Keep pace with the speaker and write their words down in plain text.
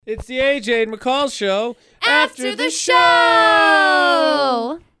It's the AJ McCall show. After the show!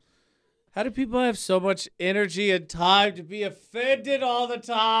 How do people have so much energy and time to be offended all the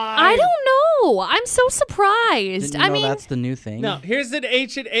time? I don't know. I'm so surprised. Didn't you know that's the new thing? No, here's an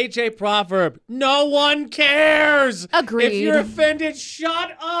ancient AJ proverb. No one cares. Agreed. If you're offended,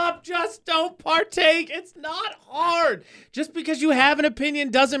 shut up. Just don't partake. It's not hard. Just because you have an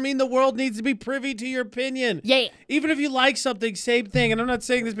opinion doesn't mean the world needs to be privy to your opinion. Yeah. Even if you like something, same thing. And I'm not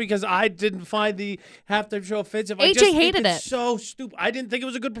saying this because I didn't find the halftime show offensive. AJ I just hated think it's it. so stupid. I didn't think it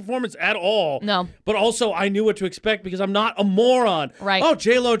was a good performance at all. No. But also, I knew what to expect because I'm not a moron. Right. Oh,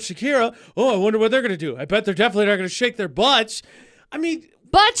 J-Lo and Shakira. Oh, I wonder what they're going to do. I bet they're definitely not going to shake their butts. I mean,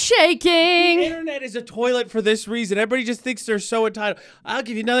 Butt the shaking. internet is a toilet for this reason. Everybody just thinks they're so entitled. I'll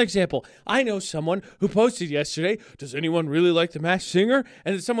give you another example. I know someone who posted yesterday, does anyone really like The Masked Singer?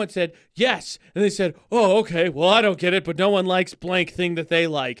 And then someone said, yes. And they said, oh, okay, well, I don't get it, but no one likes blank thing that they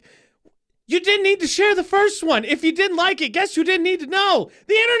like. You didn't need to share the first one. If you didn't like it, guess who didn't need to know?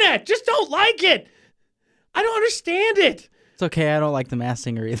 The internet. Just don't like it. I don't understand it. It's okay. I don't like The Masked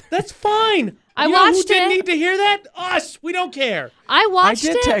Singer either. That's fine. I you know who watched didn't it. need to hear that? Us. We don't care. I watched I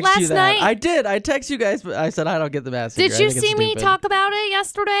did it text last you that. night. I did. I text you guys, but I said I don't get The Masked Singer. Did I you think it's see me stupid. talk about it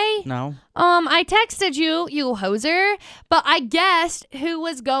yesterday? No. I texted you, you hoser, but I guessed who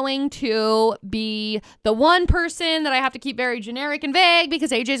was going to be the one person that I have to keep very generic and vague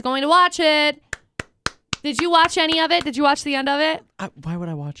because AJ's going to watch it. Did you watch any of it? Did you watch the end of it? Why would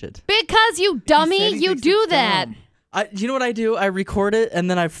I watch it? Because you dummy, you do that. You know what I do? I record it and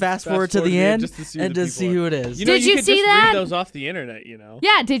then I fast forward to the end and to see who it is. You know, Did you could see just that? read those off the internet, you know.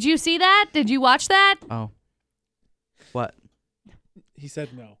 Yeah, did you see that? Did you watch that? Oh. What? He said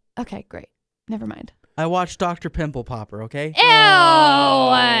no. Okay, great. Never mind. I watched Dr. Pimple Popper, okay? Ew!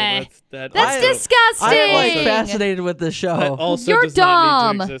 That's Disgusting! I'm like fascinated with this show. That also You're does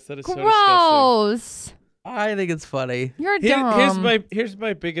not need dumb. to exist. That is so disgusting. Gross. I think it's funny. You're dumb. Here's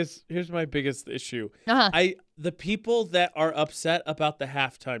my biggest issue. Uh-huh. The people that are upset about the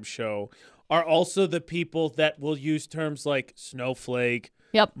halftime show are also the people that will use terms like snowflake,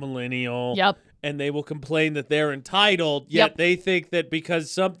 Yep. millennial, Yep. and they will complain that they're entitled, yet they think that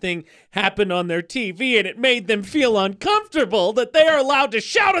because something happened on their TV and it made them feel uncomfortable, that they are allowed to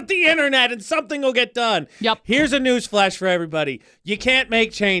shout at the internet and something will get done. Yep. Here's a newsflash for everybody. You can't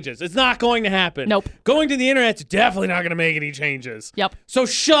make changes. It's not going to happen. Nope. Going to the internet's definitely not going to make any changes. Yep. So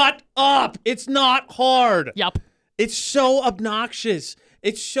shut up. It's not hard. Yep. It's so obnoxious.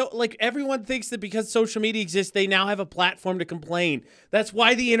 It's so, like, everyone thinks that because social media exists, they now have a platform to complain. That's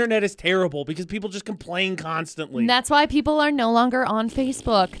why the internet is terrible, because people just complain constantly. And that's why people are no longer on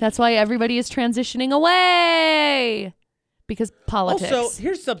Facebook. That's why everybody is transitioning away. Because politics. Also,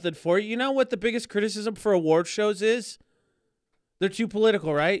 here's something for you. You know what the biggest criticism for award shows is? They're too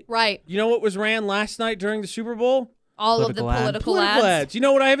political, right? Right. You know what was ran last night during the Super Bowl? All of the political ads. You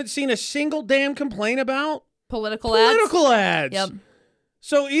know what I haven't seen a single damn complaint about? Political ads. Political ads. Yep.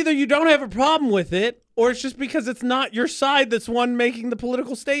 So either you don't have a problem with it, or it's just because it's not your side that's one making the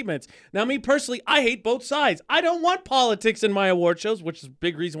political statements. Now, me personally, I hate both sides. I don't want politics in my award shows, which is a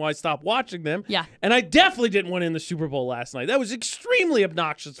big reason why I stopped watching them. Yeah. And I definitely didn't want in the Super Bowl last night. That was extremely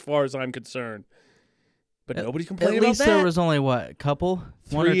obnoxious as far as I'm concerned. But nobody's complaining about that. At least there was only, what, a couple?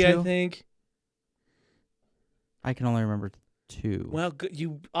 One or Three, two? I think. I can only remember two. Well,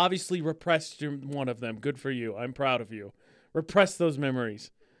 you obviously repressed one of them. Good for you. I'm proud of you. Repress those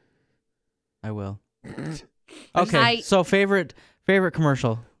memories. I will. Okay, so favorite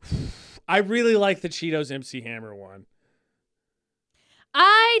commercial. I really like the Cheetos MC Hammer one.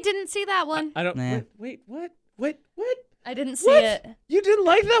 I didn't see that one. I don't. Nah. Wait, what? I didn't see What? it. You didn't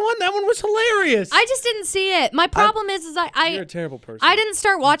like that one? That one was hilarious. I just didn't see it. My problem is You're a terrible person. I didn't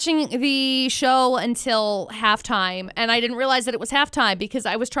start watching the show until halftime, and I didn't realize that it was halftime because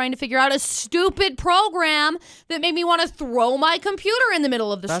I was trying to figure out a stupid program that made me want to throw my computer in the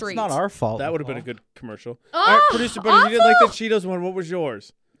middle of the street. That's not our fault. That would have been a good commercial. Oh, All right, producer Butterz, you didn't like the awful. Cheetos one. What was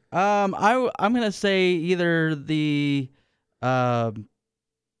yours? I'm gonna say either the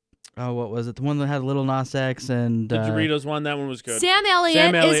what was it? The one that had Little Nas X and The Doritos one. That one was good. Sam Elliott,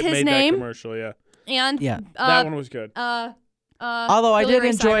 Sam Elliott is his made name, that commercial. Yeah. and Yeah. That one was good. Although I Billy did Ray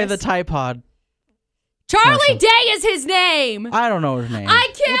enjoy Cyrus. the Tide Pod. Charlie commercial. Day is his name. I don't know his name.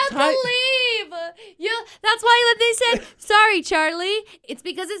 I can't Well, believe you. That's why they said, sorry, Charlie. It's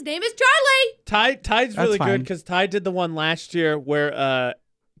because his name is Charlie. Tide's That's really good fine. because Tide did the one last year where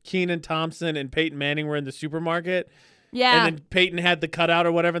Keenan Thompson and Peyton Manning were in the supermarket. Yeah. And then Peyton had the cutout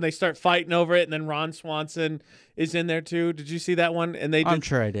or whatever, and they start fighting over it, and then Ron Swanson is in there too. Did you see that one? And I'm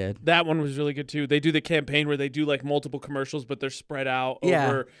sure I did. That one was really good too. They do the campaign where they do like multiple commercials, but they're spread out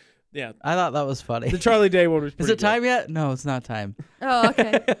over. Yeah. I thought that was funny. The Charlie Day one was pretty Is it time yet? No, it's not time. Oh,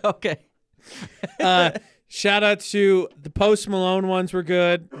 okay. Okay. Shout out to the Post Malone ones were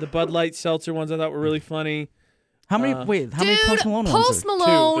good. The Bud Light Seltzer ones I thought were really funny. How many? How many Post Malone ones? Post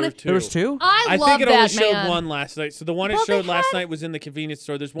Malone. Two. There was two? I love think it that only showed man. one last night. So the one it showed last night was in the convenience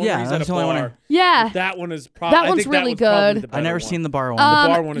store. There's one where he's at that's a the only one bar. Yeah. That one is That one's really good. I never seen the bar one. The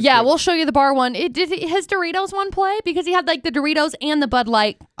bar one is yeah, good. we'll show you the bar one. Did his Doritos one play? Because he had like the Doritos and the Bud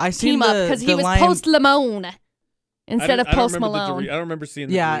Light team up because he was Post Limone instead of Post Malone. I don't remember seeing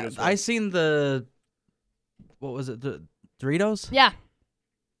the Yeah, Doritos one. I seen the, what was it, the Doritos? Yeah.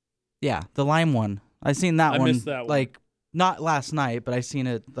 Yeah, the lime one. I seen that I one. missed that one. Like, not last night, but I seen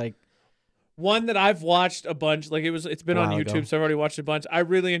it like. One that I've watched a bunch, like it's been on while YouTube, ago. so I've already watched a bunch. I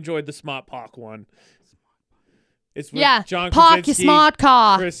really enjoyed the Smart Pock one. It's with John Pock, your Krasinski, smart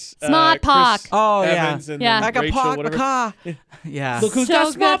car. Chris, Smart Pock. Chris Oh, Evans, and Yeah. then Like a Rachel, pock, whatever. a car. Yeah. Look who's So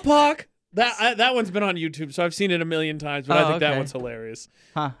got Smart good. Pock. That one's been on YouTube, so I've seen it a million times, but I think that one's hilarious.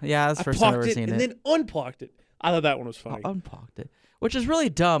 Huh. Yeah, that's the I first time I've pocked ever it seen and it. then unpocked it. I thought that one was funny. Unpocked it. Which is really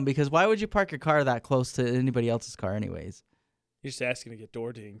dumb because why would you park your car that close to anybody else's car anyways? You're just asking to get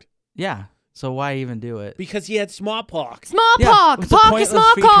door dinged. Yeah. So why even do it? Because he had Smart Pock. Smart Yeah, Pock. it's a Pock, your pointless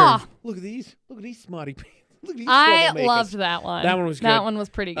smart feature. car. Look at these smarty pants. Look at these I troublemakers. loved that one. That one was good. That one was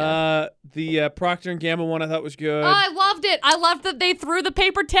pretty good. The Procter & Gamble one I thought was good. I loved it. I loved that they threw the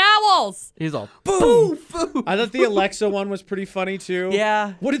paper towels. He's all boom, boom. I thought the Alexa one was pretty funny too.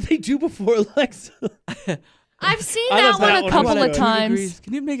 Yeah. What did they do before Alexa? I've seen I that love one that a one. couple What of about 2 times.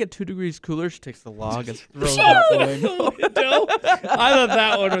 Can you make it 2 degrees cooler? She takes the log and throws it out the window. I thought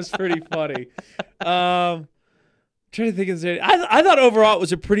that one was pretty funny. Trying to think of this. I thought overall it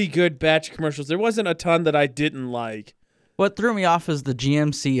was a pretty good batch of commercials. There wasn't a ton that I didn't like. What threw me off is the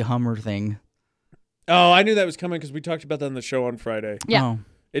GMC Hummer thing. Oh, I knew that was coming because we talked about that on the show on Friday. Yeah. Oh.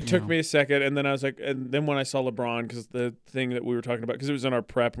 It took me a second, and then I was like, and then when I saw LeBron, because the thing that we were talking about, because it was in our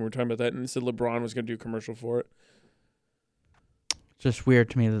prep and we were talking about that, and it said LeBron was going to do a commercial for it. Just weird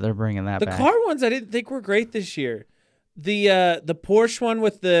to me that they're bringing that The back. car ones I didn't think were great this year. The Porsche one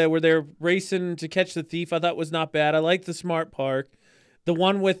with where they're racing to catch the thief, I thought was not bad. I liked the Smart Park. The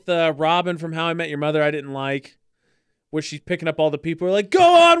one with Robin from How I Met Your Mother, I didn't like. Where she's picking up all the people who are like, go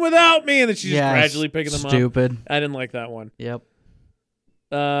on without me, and then she's just gradually picking them up. Stupid. I didn't like that one. Yep.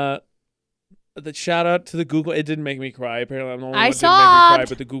 The shout out to the Google. It didn't make me cry. Apparently, I'm the only one that didn't saw make me cry, it.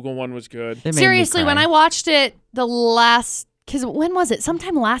 but the Google one was good. They made me Seriously, when cry. I watched it because when was it?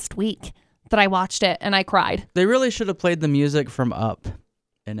 Sometime last week that I watched it and I cried. They really should have played the music from Up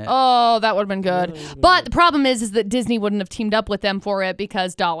in it. Oh, that would have been good. But the problem is that Disney wouldn't have teamed up with them for it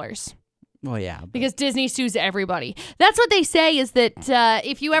because dollars. Well, yeah. but- Because Disney sues everybody. That's what they say is that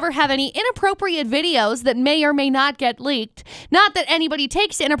if you ever have any inappropriate videos that may or may not get leaked, not that anybody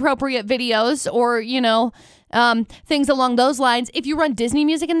takes inappropriate videos or, things along those lines, if you run Disney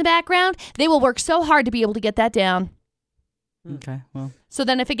music in the background, they will work so hard to be able to get that down. Okay, well. So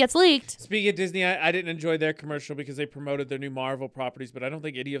then if it gets leaked, Speaking of Disney, I didn't enjoy their commercial because they promoted their new Marvel properties, but I don't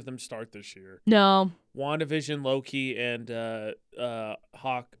think any of them start this year. no. WandaVision, Loki, and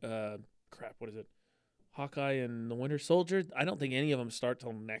what is it? Hawkeye and the Winter Soldier. I don't think any of them start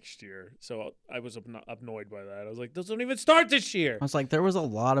till next year. So I was annoyed by that. I was like, those don't even start this year. I was like, there was a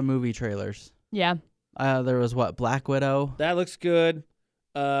lot of movie trailers. Yeah. There was Black Widow. That looks good.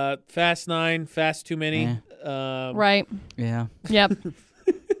 Fast 9, Fast Too Many. Right. Yeah. Yep.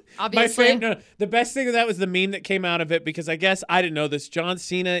 My Obviously. favorite, the best thing of that was the meme that came out of it because I guess I didn't know this. John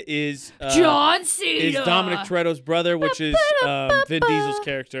Cena is John Cena. is Dominic Toretto's brother, which is Vin Diesel's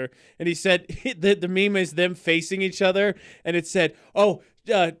character. And he said the meme is them facing each other, and it said, "Oh,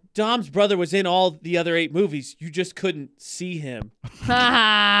 Dom's brother was in all the other 8 movies. You just couldn't see him."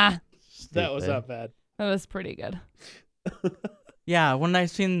 that That was not bad. was pretty good. Yeah, when I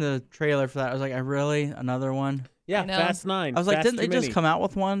seen the trailer for that, I was like, another one? Yeah, I know. Fast 9. I was like, Fast didn't they Too just Many. come out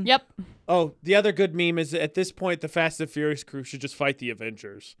with one? Yep. Oh, the other good meme is at this point, the Fast and Furious crew should just fight the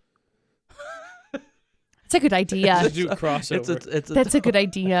Avengers. It's a good idea. Just do a crossover. That's a good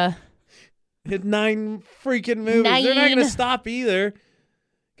idea. Hit 9 freaking movies. They're not going 9. to stop either.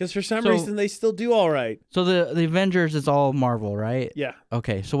 Because for some reason, they still do all right. So the Avengers is all Marvel, right? Yeah.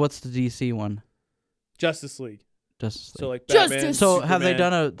 Okay, so what's the DC one? Justice League. Just So like Justice- Batman, so Superman.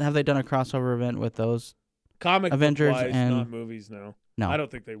 have they done a crossover event with those? comic Avengers book wise, and- not movies? No. No. I don't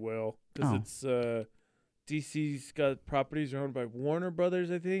think they will because Oh. it's DC's got properties are owned by Warner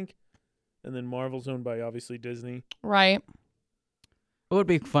Brothers, I think. and then Marvel's owned by obviously Disney. Right. It would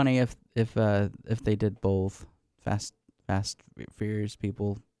be funny if they did both. Fast Furious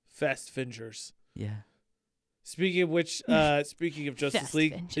people. Fast Fingers. Yeah. Speaking of which, speaking of Justice Fast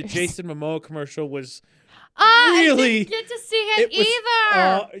League, the Avengers. Jason Momoa commercial was I really. didn't get to see it, was,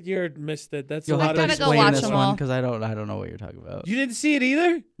 either. Oh, you missed it. That's You'll a have lot to of gotta go explain watch this them one all. because I don't know what you're talking about. You didn't see it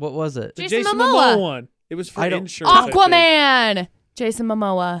either. What was it? The Jason Jason Momoa. one. It was for I don't- insurance. I think. Aquaman. Jason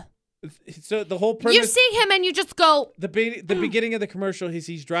Momoa. So the whole premise. You see him and you just go. The beginning of the commercial is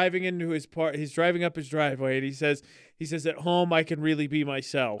he's driving into his he's driving up his driveway and he says at home I can really be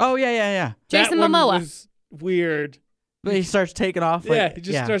myself. Oh yeah. Jason that one Momoa. was weird. But he starts taking off. Like, Yeah, he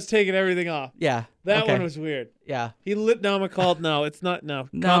just starts taking everything off. Yeah. That okay. one was weird. Yeah. He lit now McCall. No, it's not. No,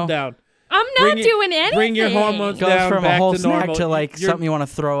 No. calm down. I'm not Bring doing anything. Bring your hormones Goes down from back a whole to snack normal. to like You're- something you want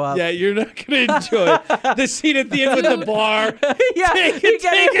to throw up. Yeah, you're not gonna enjoy it. The scene at the end with the bar. yeah, Take you it,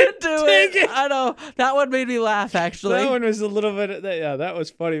 can't take even it, do take it. it. I know. That one made me laugh, actually. That one was a little bit. That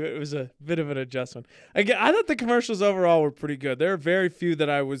was funny, but it was a bit of an adjustment. Again, I thought the commercials overall were pretty good. There are very few that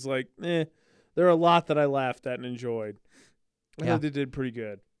I was like, eh. There are a lot that I laughed at and enjoyed. I Yeah. thought they did pretty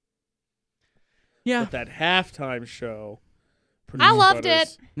good. Yeah. But that halftime show, I loved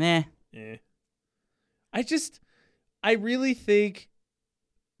Butterz, it. Nah. eh. I really think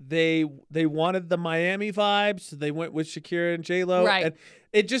they wanted the Miami vibes, so they went with Shakira and J-Lo. Right. And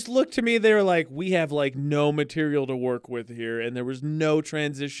it just looked to me, they were like, we have like no material to work with here, and there was no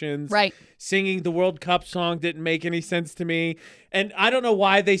transitions. Right. Singing the World Cup song didn't make any sense to me. And I don't know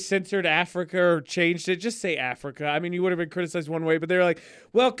why they censored Africa or changed it. Just say Africa. I mean, you would have been criticized one way, but they were like,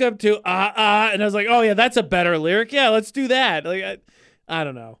 welcome to and I was like, oh yeah, that's a better lyric. Yeah, let's do that. Like, I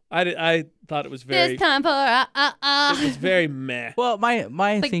don't know. I thought it was very. This time for It was very meh. Well, my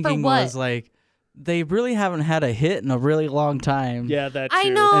Like, for thinking what? was like, they really haven't had a hit in a really long time. Yeah, that too. I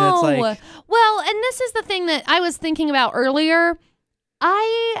know. And it's like- well, and this is the thing that I was thinking about earlier.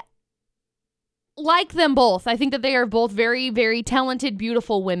 I like them both. I think that they are both very, very talented,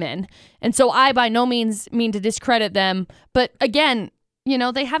 beautiful women. And so I by no means mean to discredit them. But again,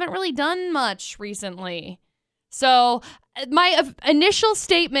 they haven't really done much recently. So my initial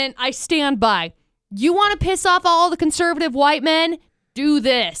statement, I stand by. You want to piss off all the conservative white men? Do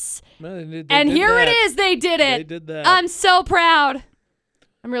this. No, they And did here that. it is. They did it. They did that. I'm so proud.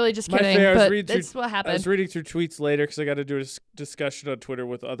 I'm really just My kidding, fair, I was but reading that's what I was happened. reading through tweets later because I got to do a discussion on Twitter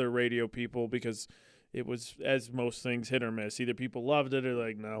with other radio people because it was, as most things, hit or miss. Either people loved it or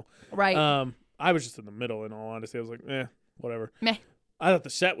like no. Right. I was just in the middle. In all honesty, I was like, whatever. Meh. I thought the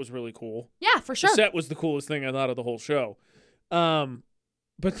set was really cool. Yeah, for sure. The set was the coolest thing I thought of the whole show.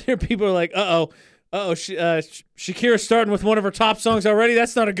 But there people are like, Shakira's starting with one of her top songs already.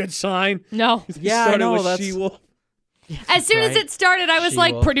 That's not a good sign. No. Yeah, I Started know, with that's- She-Wolf. As soon as Right. it started, I was like,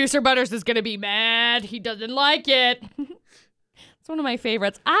 She-Wolf. producer Butterz is going to be mad. He doesn't like it. It's one of my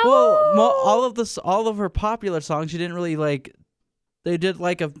favorites. Ow! Well, all of her popular songs, she didn't really like. They did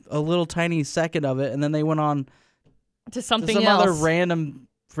like a little tiny second of it, and then they went on to to something some else. other random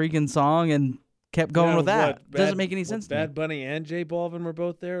freaking song and kept going Yeah, with that. what, Doesn't make any what, sense to me. Bad Bunny and J Balvin were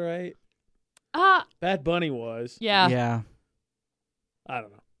both there, right? Bad Bunny was. Yeah. Yeah. I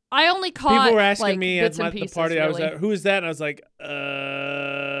don't know. I only caught People were asking like, me at bits and the pieces, party I was really. at, who is that? And I was like,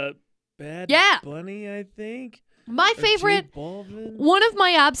 Bad Yeah. Bunny, I think. My Or J Favorite, Balvin? one of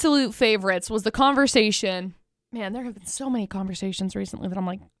my absolute favorites was the conversation. Man, there have been so many conversations recently that I'm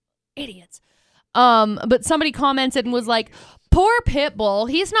like, idiots. But somebody commented and was like, poor Pitbull,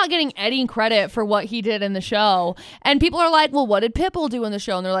 he's not getting any credit for what he did in the show. And people are like, well, what did Pitbull do in the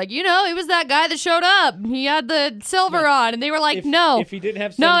show? And they're like, he was that guy that showed up. He had the silver on. And they were like, If, no. If he didn't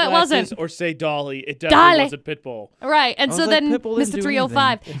have No, it sunglasses wasn't. or say Dolly, it definitely Dolly. wasn't Pitbull. Right. And I so was like, then Pitbull didn't Mr. do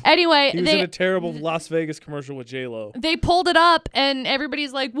 305. Anyway, He was in a terrible Las Vegas commercial with J-Lo. they pulled it up and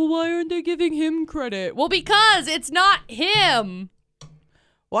everybody's like, well, why aren't they giving him credit? Well, because it's not him.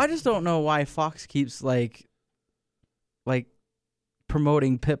 Well, I just don't know why Fox keeps like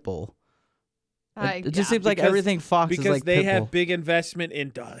promoting Pitbull. It just seems like Because- everything Fox is Because like they Pitbull. have big investment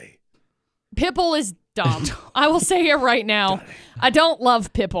in Dolly. Pitbull is dumb. I will say it right now. I don't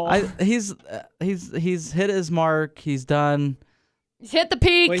love Pitbull. He's hit his mark. He's done. He's hit the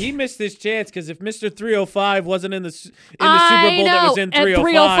peak. Well, he missed his chance because if Mr. 305 wasn't in the Super I Bowl that was know, in at 305,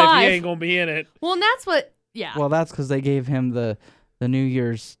 305. he ain't gonna be in it. Well, and that's what, yeah. Well, that's because they gave him the New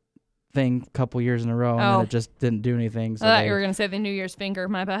Year's thing a couple years in a row, and Oh. then it just didn't do anything. So I thought they- you were going to say the New Year's finger.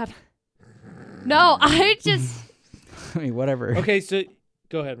 My bad. No, I just, I mean, whatever. Okay, so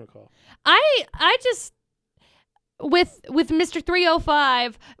go ahead, McCall. I just, with Mr.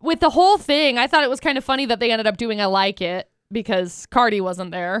 305, with the whole thing, I thought it was kind of funny that they ended up doing I Like It because Cardi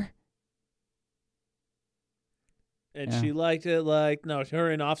wasn't there. And she liked it no, her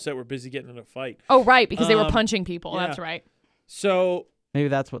and Offset were busy getting in a fight. Oh, right, because they were punching people. Yeah. That's right. So maybe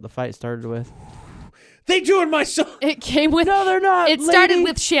that's what the fight started with. They doing my song. It came with... No, they're not, It started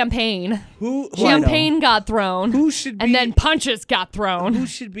with champagne. Champagne got thrown. Who should be... And then punches got thrown. Who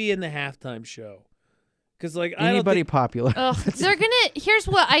should be in the halftime show? Because, I don't anybody popular. They're going to... Here's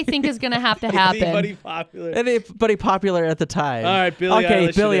what I think is going to have to happen. Anybody popular. Anybody popular at the time. All right, Billie Eilish.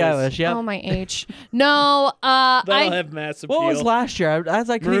 Okay, Billie Eilish, yeah. Oh, my H. No, That'll have mass appeal. What was last year? I was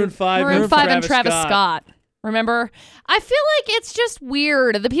like... Maroon 5 and Travis Scott. Remember? I feel like it's just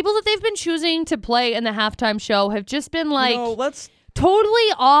weird. The people that they've been choosing to play in the halftime show have just been let's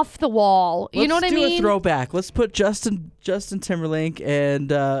totally off the wall. You know what I mean? Let's do a throwback. Let's put Justin Timberlake and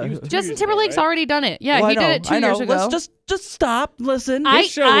Justin Timberlake's already done it. Yeah, he did it 2 years ago. Let's just stop. Listen.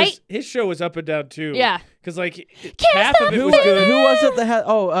 His show was up and down too. Yeah. Because half of it was good. Who was it that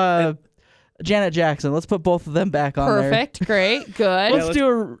had Janet Jackson. Let's put both of them back on there. Perfect. Great. Good. Let's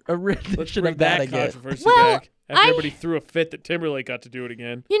do a rendition of that again. Controversy back. After everybody threw a fit that Timberlake got to do it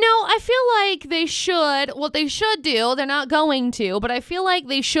again. You know, I feel like they should, what they should do, they're not going to, but I feel like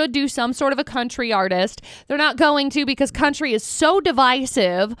they should do some sort of a country artist. They're not going to because country is so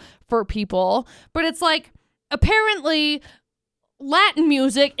divisive for people. But it's apparently Latin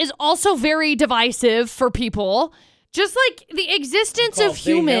music is also very divisive for people. Just like the existence of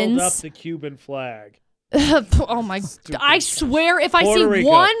humans. They held up the Cuban flag. Oh my! I swear, if I see Rico.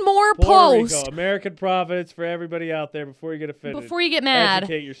 one more Puerto post, Rico. American Providence for everybody out there before you get offended. Before you get mad,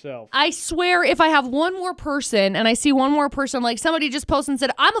 educate yourself. I swear, if I have one more person and I see one more person, like somebody just posted and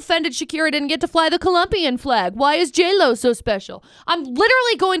said, "I'm offended Shakira didn't get to fly the Colombian flag. Why is J-Lo so special?" I'm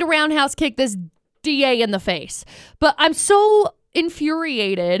literally going to roundhouse kick this DA in the face. But I'm so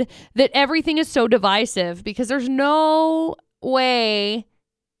infuriated that everything is so divisive because there's no way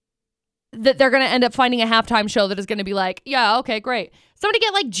that they're going to end up finding a halftime show that is going to be yeah, okay, great. Somebody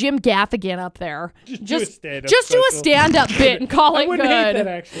get Jim Gaffigan up there. Just do a stand-up bit and call it good. I wouldn't hate that,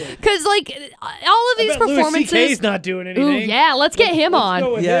 actually. Because, all of these performances... Louis C.K's not doing anything. Ooh, yeah, let's get him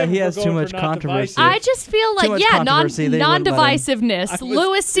on. Yeah, he has too much controversy. I just feel non-divisiveness.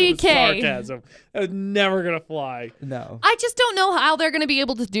 Louis C.K. Sarcasm. That was never going to fly. No. I just don't know how they're going to be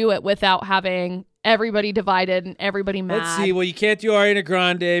able to do it without having everybody divided and everybody mad. Let's see. Well, you can't do Ariana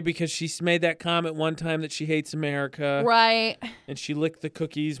Grande because she made that comment one time that she hates America. Right. And she licked the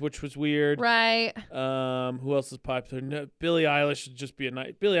cookies, which was weird. Right. Who else is popular? No, Billie Eilish would just be a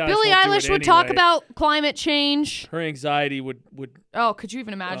night. Billie Eilish would talk about climate change. Her anxiety would. Oh, could you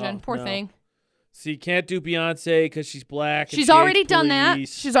even imagine? Poor thing. See, can't do Beyonce because she's black. She's already done that.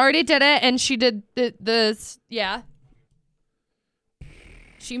 She's already did it, and she did yeah.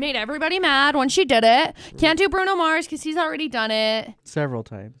 She made everybody mad when she did it. Can't do Bruno Mars because he's already done it. Several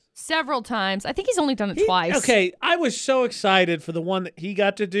times. I think he's only done it twice. Okay, I was so excited for the one that he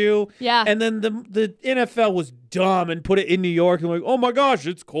got to do. Yeah. And then the NFL was dumb and put it in New York and oh my gosh,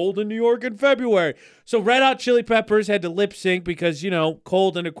 it's cold in New York in February. So Red Hot Chili Peppers had to lip sync because,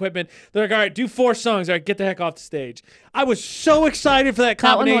 cold and equipment. They're like, all right, do 4 songs. All right, get the heck off the stage. I was so excited for that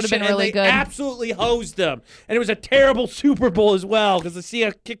combination. That one would have been really good. Absolutely hosed them. And it was a terrible Super Bowl as well because the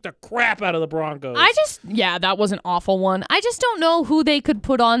Seahawks kicked the crap out of the Broncos. That was an awful one. I just don't know who they could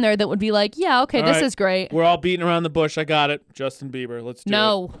put on there that would be this is great. We're all beating around the bush. I got it. Justin Bieber. Let's do it.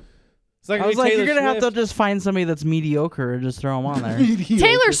 No. I was like, you're going to have to just find somebody that's mediocre and just throw them on there.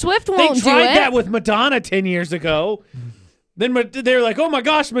 Taylor Swift won't do it. They tried that with Madonna 10 years ago. Then they're like, oh my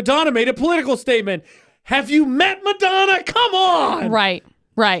gosh, Madonna made a political statement. Have you met Madonna? Come on. Right.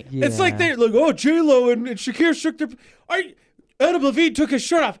 Yeah. It's like they're like, oh, J-Lo and Shakira shook their... Adam Levine took his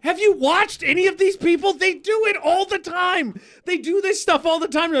shirt off. Have you watched any of these people? They do it all the time. They do this stuff all the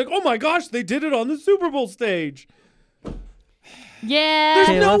time. You're like, oh my gosh, they did it on the Super Bowl stage. Yeah.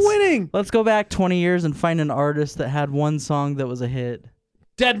 There's no winning. Let's go back 20 years and find an artist that had one song that was a hit.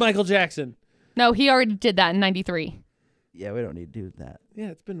 Dead Michael Jackson. No, he already did that in 93. Yeah, we don't need to do that. Yeah,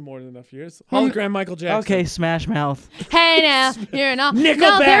 it's been more than enough years. Hologram Michael Jackson. Okay, Smash Mouth. Hey now, you're not. Nickelback.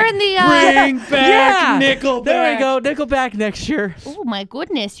 No, they're in the. Bring back Nickelback. There we go. Nickelback next year. Oh my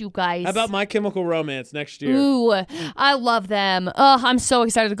goodness, you guys. How about My Chemical Romance next year? Ooh, I love them. I'm so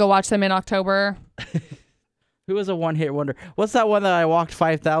excited to go watch them in October. Who was a one-hit wonder? What's that one that I walked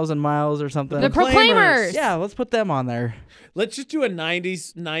 5,000 miles or something? The Proclaimers. Yeah, let's put them on there. Let's just do a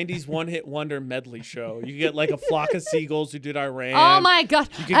 90s one-hit wonder medley show. You get a flock of seagulls who did Iran. Oh my God.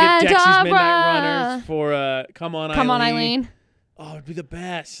 You could get Dexy's Midnight Runners for Come On Eileen. Oh, it'd be the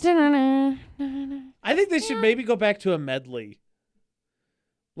best. I think they should maybe go back to a medley.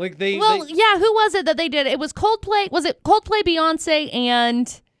 Who was it that they did? It was Coldplay. Was it Coldplay, Beyonce,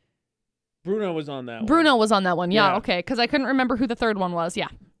 and Bruno was on that one. Bruno was on that one. Yeah, Yeah. okay. Because I couldn't remember who the third one was. Yeah.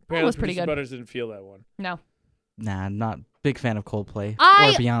 That was pretty good. Butterz didn't feel that one. No. Nah, not big fan of Coldplay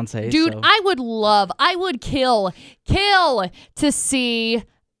I- or Beyonce. Dude, so. I would kill to see.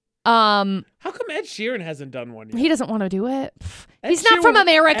 How come Ed Sheeran hasn't done one yet? He doesn't want to do it. He's Ed not from Sheeran-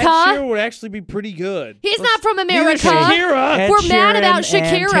 America. Ed Sheeran would actually be pretty good. He's not from America. Shakira. Ed We're mad Sheeran about and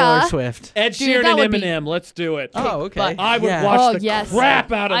Shakira. Taylor Swift. Ed Dude, Sheeran that would and be- Eminem. Let's do it. Oh, okay. but- I would Yeah. watch the yes.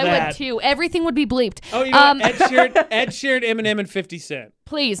 crap out of I that. would too. Everything would be bleeped. Oh, you know what? Ed Sheeran, Eminem, and 50 Cent.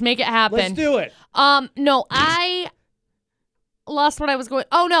 Please make it happen. Let's do it. No, I lost what I was going.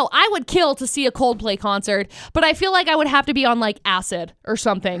 Oh no, I would kill to see a Coldplay concert, but I feel like I would have to be on like acid or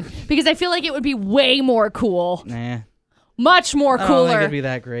something because I feel like it would be way more cool, Nah. much more I don't think cooler it'd be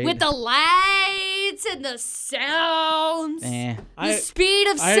that great. with the lights and the sounds, the speed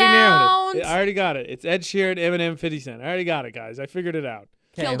of I already nailed sound. it. I already got it. It's Ed Sheeran, Eminem, 50 Cent. I already got it, guys. I figured it out.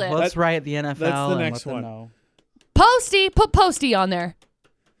 Okay, Killed it. let's write the NFL. that's the and next let them one. know. Put Posty on there.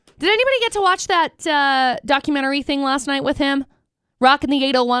 Did anybody get to watch that documentary thing last night with him? Rockin' the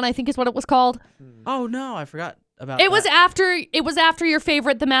 801, I think is what it was called. Oh no, I forgot about It was that. after your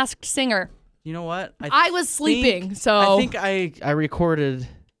favorite The Masked Singer. You know what? I was sleeping, so I think I recorded.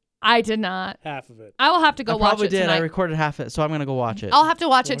 I did not. Half of it. I will have to go I watch probably it did. tonight. I recorded half it, so I'm gonna go watch it. I'll have to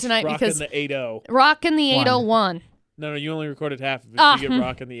watch it tonight Rockin' because the 8-0. Rockin' the One. 801. No, you only recorded half of it. Ah, You get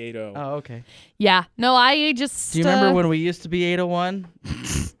Rockin' the 8-0. Oh, okay. Yeah. No, I just Do you remember when we used to be 801?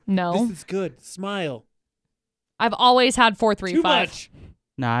 No. This is good. Smile. I've always had Too 435. much.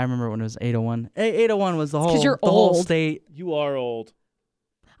 No, I remember when it was 801. 801 was the whole you're the whole old. state. You are old.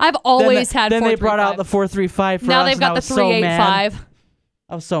 I've always had Then 435. they brought out the 435 for Now us, they've and I got the was so mad. 385.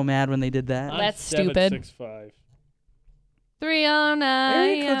 I was so mad when they did that. That's I'm stupid. 765. 309.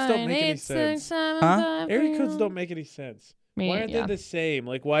 Area codes don't make any sense. Huh? Area codes don't make any sense. Why aren't they the same?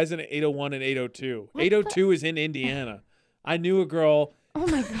 Like, why isn't it 801 and 802? 802 is in Indiana. I knew a girl Oh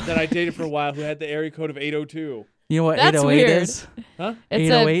my god. that I dated for a while who had the area code of 802. You know what That's 808 weird. is? Huh? It's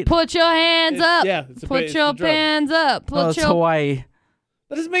 808? a put your hands up. Yeah, it's Put it's your the drum. hands up. Oh, Put it's your Hawaii.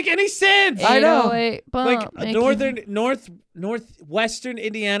 That doesn't make any sense. I know. 808 bump, Like make you- northwestern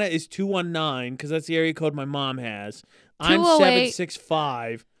Indiana is 219 because that's the area code my mom has. I'm 208.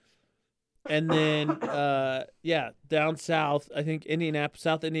 765. And then down south, I think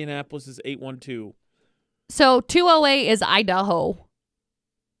South Indianapolis is 812. So 208 is Idaho.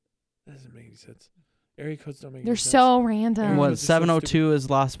 That doesn't make any sense. Area codes don't make They're any sense. so random. What, Codes are so 702 is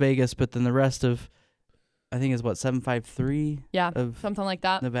Las Vegas, but then the rest of, I think is what, 753 Yeah, of something like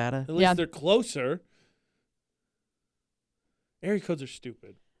that. Nevada? At least Yeah. they're closer. Area codes are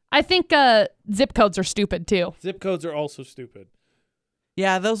stupid. I think zip codes are stupid too. Zip codes are also stupid.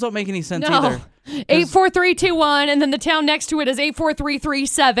 Yeah, those don't make any sense No. either. 84321, and then the town next to it is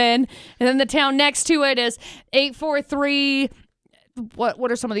 84337, and then the town next to it is 843. What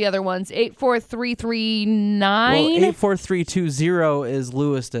are some of the other ones? 84339. Well, 84320 is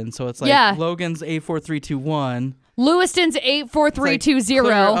Lewiston, so it's like Yeah. Logan's 84321. Lewiston's It's like 84320.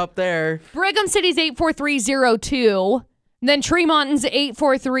 clear up there. Brigham City's 84302. Then Tremont's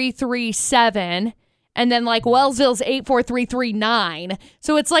 84337. And then like Wellsville's 84339.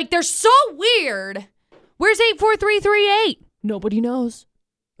 So it's like they're so weird. Where's 84338? Nobody knows.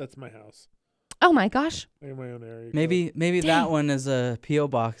 That's my house. Oh my gosh. I have my own area code. Maybe that one is a P.O.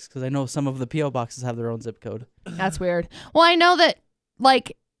 box, because I know some of the P.O. boxes have their own zip code. That's weird. Well, I know that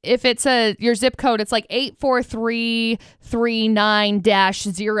like if it's your zip code, it's like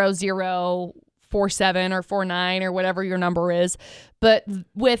 84339-0047 or 49 or whatever your number is. But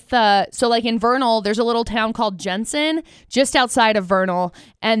with so like in Vernal, there's a little town called Jensen just outside of Vernal,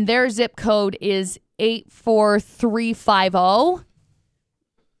 and their zip code is 84350.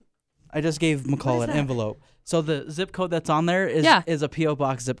 I just gave McCall an envelope. So the zip code that's on there is a P.O.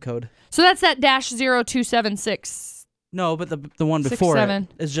 box zip code. So that's that -0276. No, but the one before 67.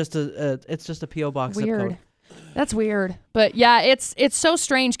 it is just a P.O. box Weird. zip code. That's weird. But yeah, it's so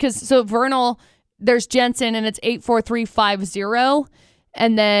strange because so Vernal, there's Jensen and it's 84350,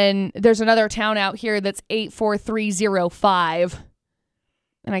 and then there's another town out here that's 84305,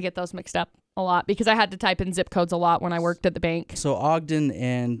 and I get those mixed up a lot because I had to type in zip codes a lot when I worked at the bank. So Ogden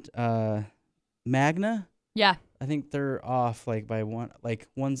and Magna, Yeah, I think they're off like by one. Like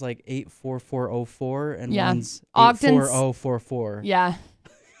one's like 84404 and Yeah. one's Ogden's- 84044. yeah,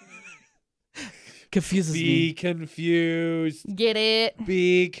 Confuses Be me. confused. get it.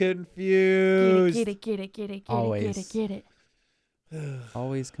 Be confused. Get it. Always. Get it.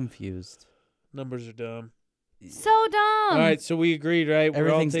 Always confused. Numbers are dumb. So dumb. All right, so we agreed, right? We're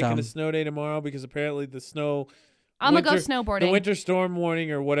all Everything's taking dumb. a snow day tomorrow because apparently the snow I'm going to go snowboarding. The winter storm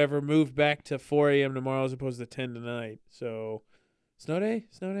warning or whatever moved back to 4 a.m. tomorrow as opposed to 10 tonight. So, snow day.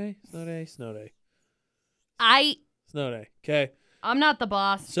 Snow day. Okay. I'm not the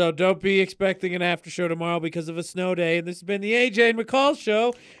boss. So don't be expecting an after show tomorrow because of a snow day. And this has been the AJ McCall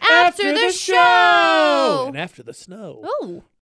Show. After the show! And after the snow. Ooh.